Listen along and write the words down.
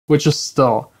which is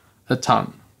still a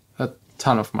ton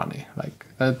of money. Like,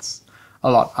 that's a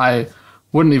lot. I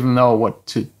wouldn't even know what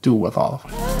to do with all of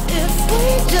it. If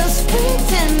we just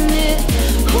pretend it,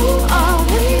 who are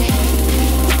we?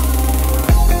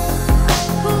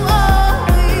 Who are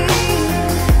we?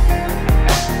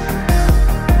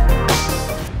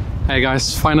 Hey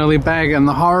guys, finally back in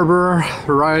the harbor,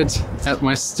 right at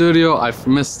my studio. I've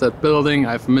missed that building,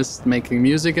 I've missed making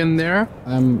music in there.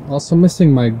 I'm also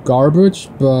missing my garbage,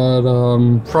 but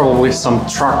probably some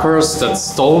truckers that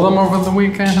stole them over the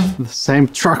weekend. The same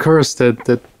truckers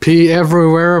that pee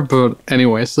everywhere, but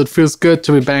anyways, it feels good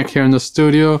to be back here in the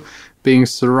studio. Being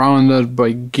surrounded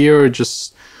by gear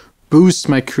just boosts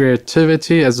my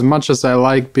creativity as much as I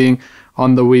like being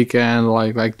on the weekend,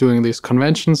 like doing these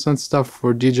conventions and stuff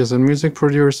for DJs and music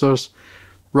producers.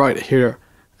 Right here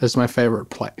is my favorite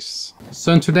place.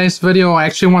 So in today's video, I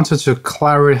actually wanted to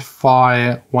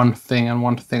clarify one thing and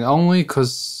one thing only,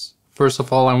 because first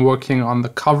of all, I'm working on the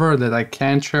cover that I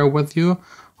can share with you.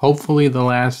 Hopefully the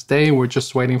last day. We're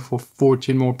just waiting for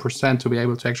 14% more to be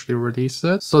able to actually release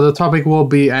it. So the topic will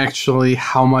be actually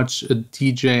how much a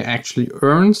DJ actually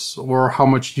earns, or how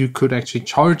much you could actually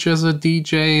charge as a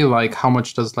DJ. Like, how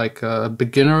much does like a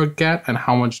beginner get, and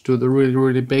how much do the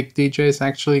really big DJs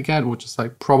actually get, which is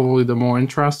like probably the more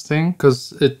interesting,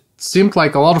 because it seemed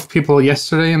like a lot of people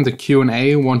yesterday in the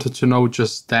Q&A wanted to know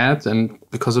just that, and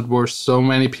because it were so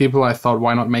many people, I thought,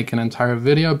 why not make an entire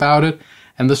video about it?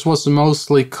 And this was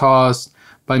mostly caused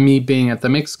by me being at the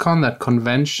MixCon, that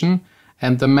convention,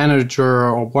 and the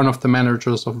manager, or one of the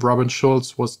managers of Robin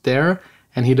Schulz, was there,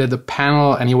 and he did a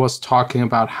panel and he was talking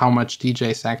about how much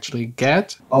DJs actually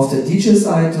get. Auf der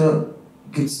DJ-Seite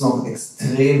gibt es noch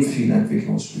extrem viel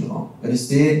Entwicklungsspielraum. Wenn ich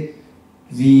sehe,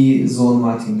 wie so ein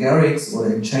Martin Garrix oder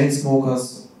die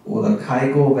Chainsmokers oder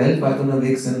Kygo weltweit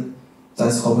unterwegs sind, da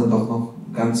ist Robin doch noch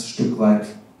ein ganzes Stück weit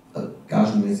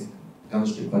gagenmäßig.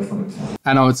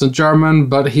 I know it's in German,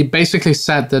 but he basically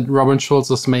said that Robin Schulz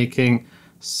is making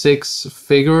six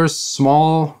figures,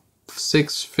 small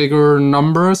six-figure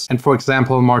numbers. And for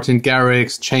example, Martin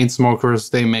Garrix,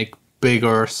 Chainsmokers, they make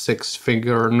bigger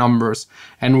six-figure numbers.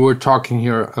 And we're talking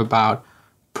here about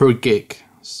per gig.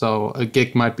 So a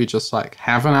gig might be just like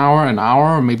half an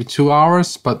hour, maybe 2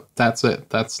 hours, but that's it.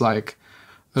 That's like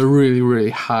a really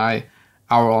high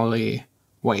hourly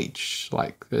wage.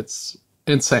 Like, it's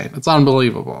insane. It's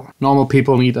unbelievable. Normal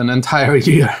people need an entire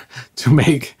year to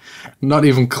make not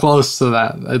even close to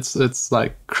that. It's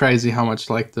like crazy how much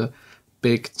like the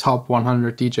big top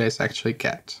 100 DJs actually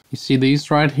get. You see these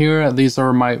right here? These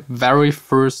are my very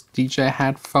first DJ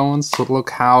headphones. So look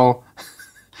how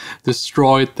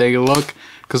destroyed they look.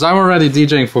 Because I'm already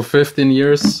DJing for 15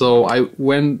 years, so I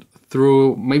went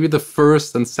through maybe the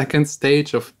first and second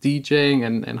stage of DJing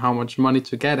and how much money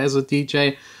to get as a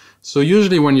DJ. So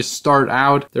usually when you start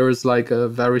out, there is like a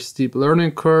very steep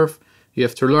learning curve. You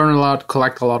have to learn a lot,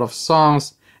 collect a lot of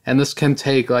songs, and this can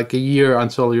take like a year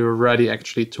until you're ready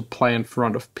actually to play in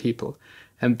front of people.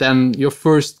 And then your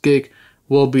first gig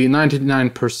will be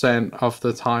 99% of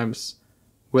the times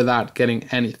without getting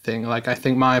anything. Like, I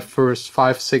think my first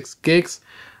 5-6 gigs,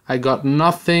 I got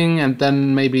nothing, and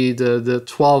then maybe the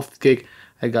 12th gig,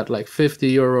 I got like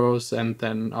 50 euros and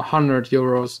then 100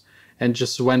 euros. And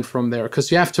just went from there, because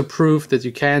you have to prove that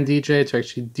you can DJ to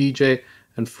actually DJ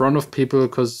in front of people,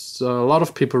 because a lot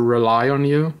of people rely on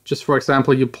you. Just for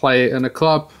example, you play in a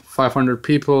club, 500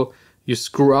 people, you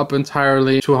screw up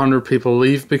entirely, 200 people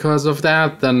leave because of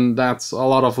that, then that's a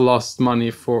lot of lost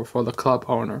money for the club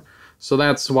owner. So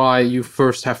that's why you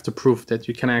first have to prove that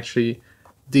you can actually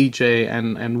DJ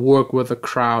and work with a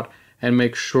crowd and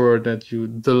make sure that you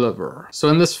deliver. So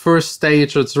in this first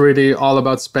stage, it's really all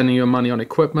about spending your money on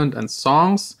equipment and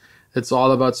songs. It's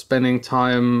all about spending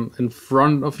time in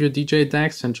front of your DJ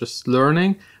decks and just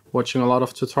learning, watching a lot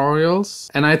of tutorials.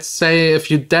 And I'd say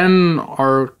if you then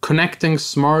are connecting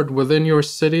smart within your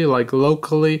city, like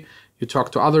locally, you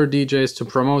talk to other DJs, to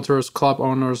promoters, club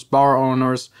owners, bar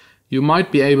owners, you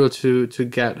might be able to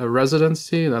get a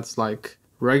residency that's like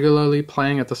regularly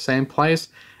playing at the same place.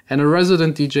 And a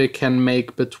resident DJ can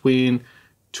make between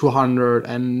 200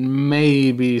 and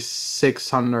maybe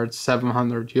 600,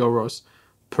 700 euros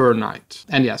per night.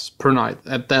 And yes, per night.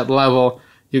 At that level,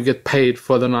 you get paid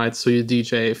for the night. So you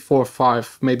DJ 4,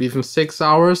 5, maybe even 6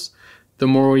 hours. The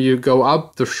more you go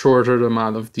up, the shorter the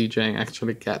amount of DJing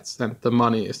actually gets. And the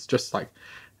money is just like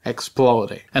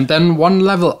exploding. And then one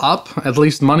level up, at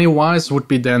least money-wise, would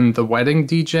be then the wedding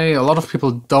DJ. A lot of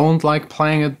people don't like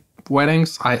playing at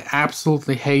weddings. I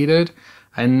absolutely hate it.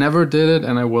 I never did it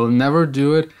and I will never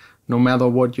do it, no matter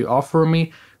what you offer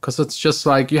me, because it's just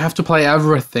like you have to play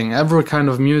everything, every kind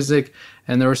of music.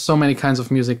 And there are so many kinds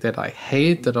of music that I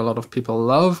hate that a lot of people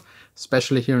love,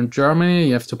 especially here in Germany.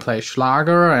 You have to play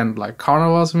Schlager and like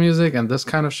carnivals music and this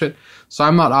kind of shit. So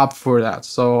I'm not up for that.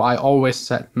 So I always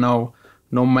said no,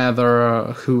 no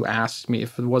matter who asked me.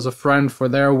 If it was a friend for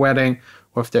their wedding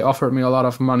or if they offered me a lot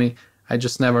of money, I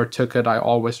just never took it. I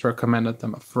always recommended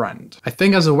them a friend. I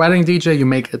think as a wedding DJ, you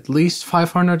make at least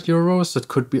 500 euros. It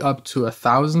could be up to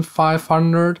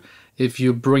 1,500 if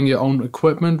you bring your own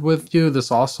equipment with you.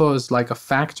 This also is like a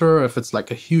factor. If it's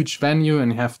like a huge venue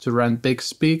and you have to rent big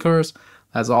speakers,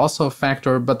 that's also a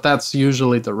factor, but that's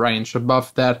usually the range.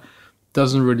 Above that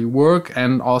doesn't really work.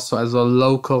 And also as a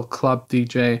local club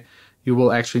DJ, you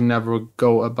will actually never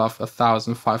go above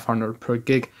 1,500 per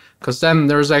gig, because then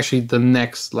there's actually the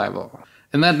next level.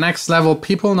 In that next level,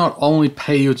 people not only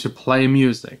pay you to play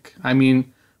music. I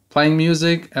mean, playing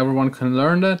music, everyone can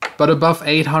learn that, but above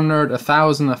 800,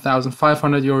 1,000,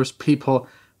 1,500 euros, people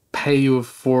pay you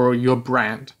for your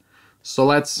brand. So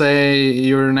let's say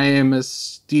your name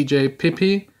is DJ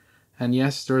Pippi, and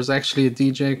yes, there's actually a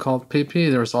DJ called Pippi.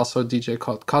 There's also a DJ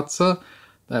called Katze.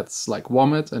 That's like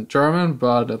vomit in German,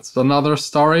 but it's another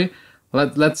story.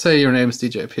 Let's say your name is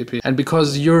DJ Pippi, and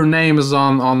because your name is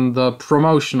on the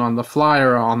promotion, on the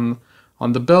flyer, on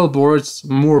the billboards,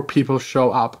 more people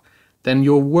show up. Then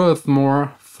you're worth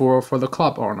more for the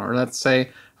club owner. Let's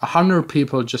say 100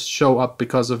 people just show up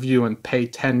because of you and pay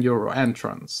 10 euro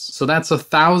entrance. So that's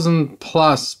 1,000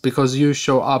 plus because you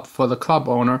show up for the club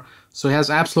owner. So he has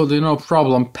absolutely no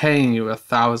problem paying you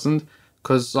 1,000,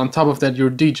 because on top of that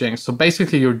you're DJing. So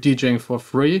basically you're DJing for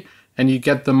free and you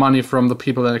get the money from the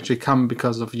people that actually come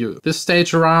because of you. This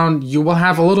stage around, you will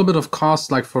have a little bit of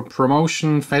cost like for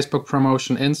promotion, Facebook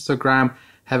promotion, Instagram,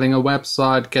 having a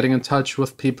website, getting in touch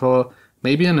with people,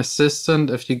 maybe an assistant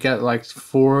if you get like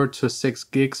 4 to 6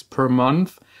 gigs per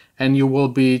month, and you will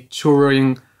be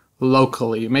touring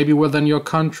locally, maybe within your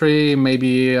country,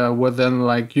 maybe within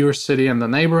like your city and the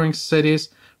neighboring cities.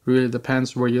 Really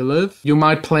depends where you live. You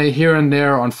might play here and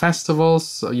there on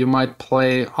festivals. You might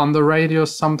play on the radio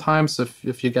sometimes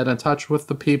if you get in touch with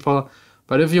the people.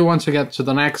 But if you want to get to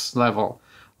the next level,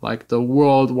 like the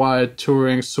worldwide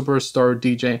touring superstar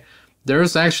DJ,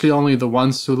 there's actually only the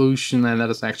one solution, and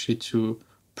that is actually to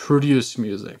produce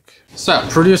music. So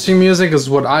producing music is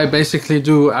what I basically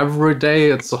do every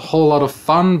day. It's a whole lot of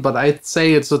fun, but I'd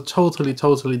say it's a totally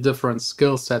different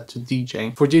skill set to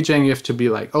DJing. For DJing, you have to be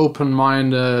like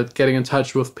open-minded, getting in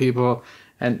touch with people,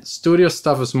 and studio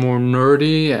stuff is more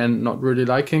nerdy and not really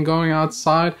liking going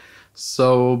outside.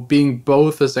 So being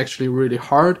both is actually really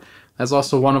hard. That's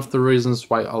also one of the reasons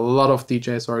why a lot of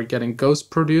DJs are getting ghost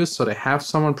produced. So they have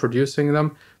someone producing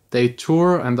them, they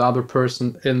tour, and the other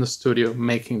person in the studio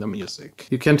making the music.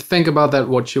 You can think about that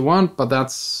what you want, but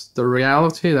that's the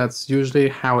reality. That's usually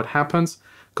how it happens,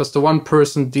 because the one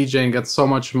person DJing gets so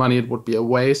much money it would be a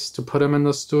waste to put him in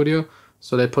the studio.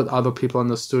 So they put other people in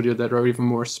the studio that are even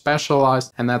more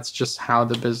specialized, and that's just how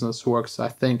the business works. I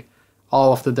think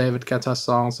all of the David Guetta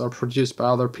songs are produced by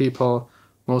other people.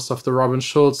 Most of the Robin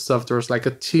Schulz stuff, there's like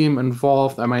a team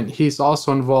involved. I mean, he's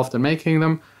also involved in making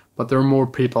them, but there are more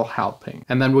people helping.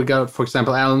 And then we got, for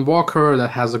example, Alan Walker that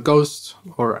has a ghost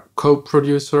or a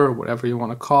co-producer, whatever you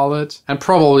want to call it. And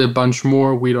probably a bunch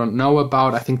more we don't know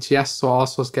about. I think Tiesto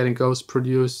also is getting ghost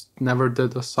produced, never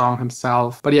did a song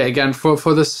himself. But yeah, again,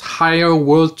 for this higher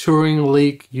world touring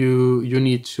league, you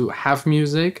need to have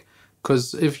music,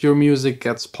 because if your music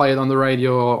gets played on the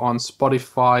radio or on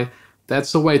Spotify,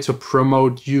 that's a way to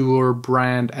promote your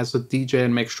brand as a DJ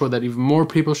and make sure that even more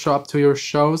people show up to your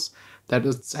shows, that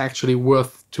it's actually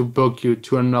worth to book you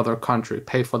to another country.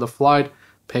 Pay for the flight,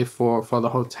 pay for the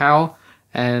hotel,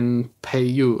 and pay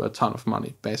you a ton of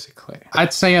money, basically.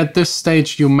 I'd say at this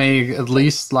stage you make at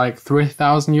least like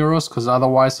 3,000 euros, because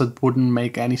otherwise it wouldn't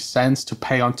make any sense to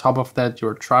pay on top of that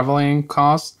your traveling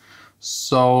costs.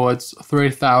 So it's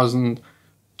 3,000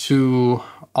 to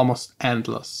almost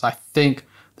endless. I think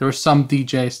there are some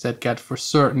DJs that get for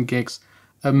certain gigs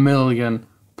 1 million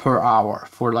per hour.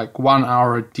 For like 1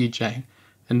 hour DJing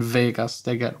in Vegas,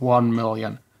 they get 1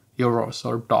 million euros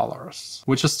or dollars,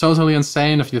 which is totally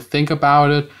insane if you think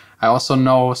about it. I also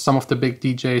know some of the big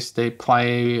DJs, they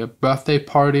play birthday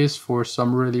parties for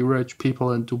some really rich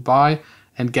people in Dubai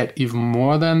and get even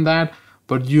more than that.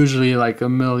 But usually like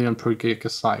 1 million per gig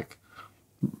is like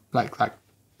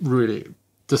really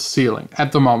the ceiling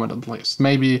at the moment, at least.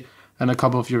 Maybe in a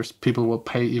couple of years, people will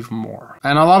pay even more.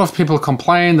 And a lot of people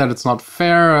complain that it's not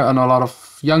fair, and a lot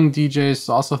of young DJs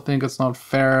also think it's not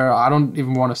fair. I don't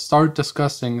even want to start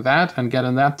discussing that and get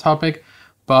in that topic,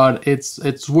 but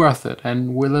it's worth it.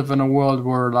 And we live in a world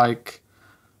where like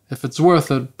if it's worth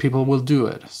it, people will do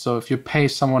it. So if you pay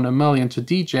someone $1 million to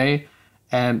DJ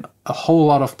and a whole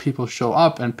lot of people show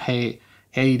up and pay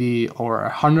 80 or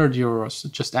 100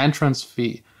 euros, just entrance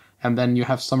fee, and then you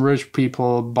have some rich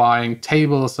people buying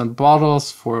tables and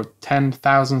bottles for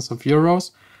 10,000s of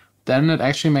euros, then it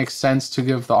actually makes sense to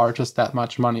give the artist that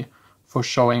much money for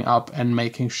showing up and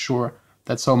making sure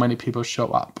that so many people show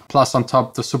up. Plus on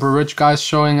top, the super rich guys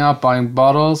showing up, buying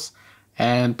bottles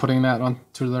and putting that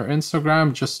onto their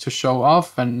Instagram just to show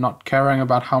off and not caring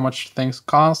about how much things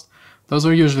cost. Those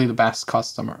are usually the best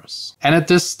customers. And at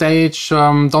this stage,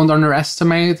 don't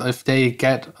underestimate if they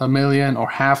get $1 million or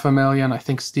 $500,000. I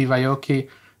think Steve Aoki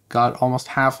got almost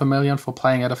 $500,000 for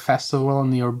playing at a festival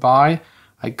nearby.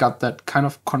 I got that kind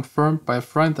of confirmed by a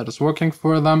friend that is working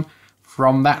for them.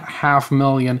 From that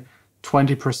 $500,000,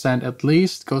 20% at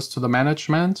least goes to the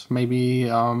management. Maybe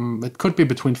it could be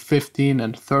between 15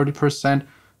 and 30%.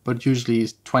 But usually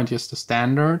 20 is the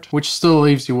standard, which still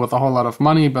leaves you with a whole lot of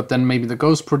money, but then maybe the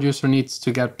ghost producer needs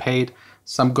to get paid.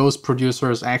 Some ghost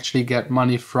producers actually get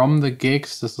money from the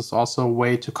gigs. This is also a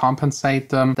way to compensate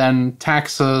them. Then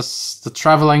taxes, the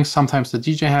traveling, sometimes the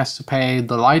DJ has to pay.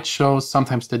 The light shows,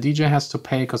 sometimes the DJ has to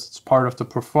pay because it's part of the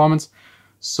performance.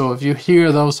 So if you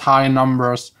hear those high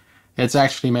numbers, it's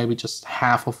actually maybe just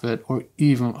half of it or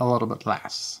even a little bit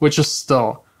less, which is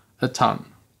still a ton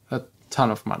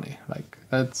of money. Like,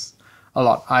 that's a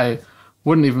lot. I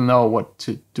wouldn't even know what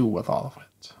to do with all of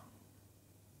it.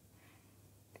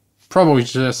 Probably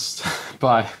just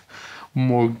buy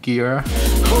more gear.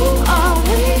 Who are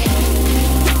we?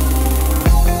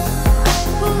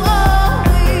 Who are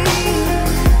we?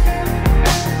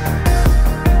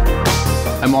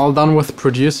 I'm all done with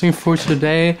producing for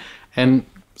today and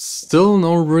still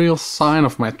no real sign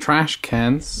of my trash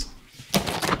cans.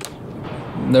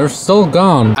 They're still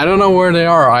gone. I don't know where they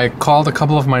are. I called a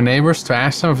couple of my neighbors to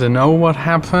ask them if they know what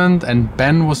happened, and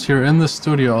Ben was here in the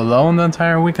studio alone the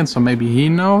entire weekend, so maybe he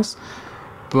knows.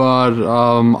 But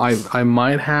I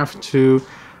might have to...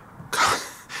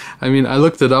 I mean, I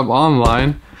looked it up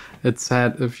online. It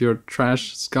said if your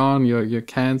trash is gone, your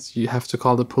cans, you have to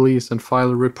call the police and file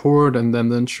a report, and then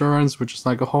the insurance, which is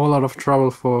like a whole lot of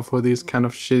trouble for these kind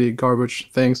of shitty garbage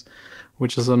things,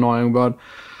 which is annoying, but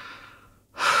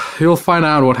you'll find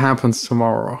out what happens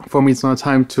tomorrow. For me, it's now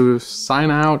time to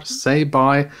sign out, say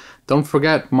bye. Don't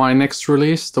forget, my next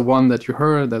release, the one that you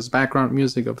heard as background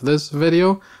music of this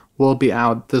video, will be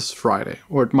out this Friday.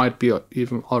 Or it might be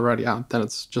even already out, then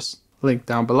it's just linked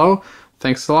down below.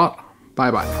 Thanks a lot. Bye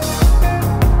bye.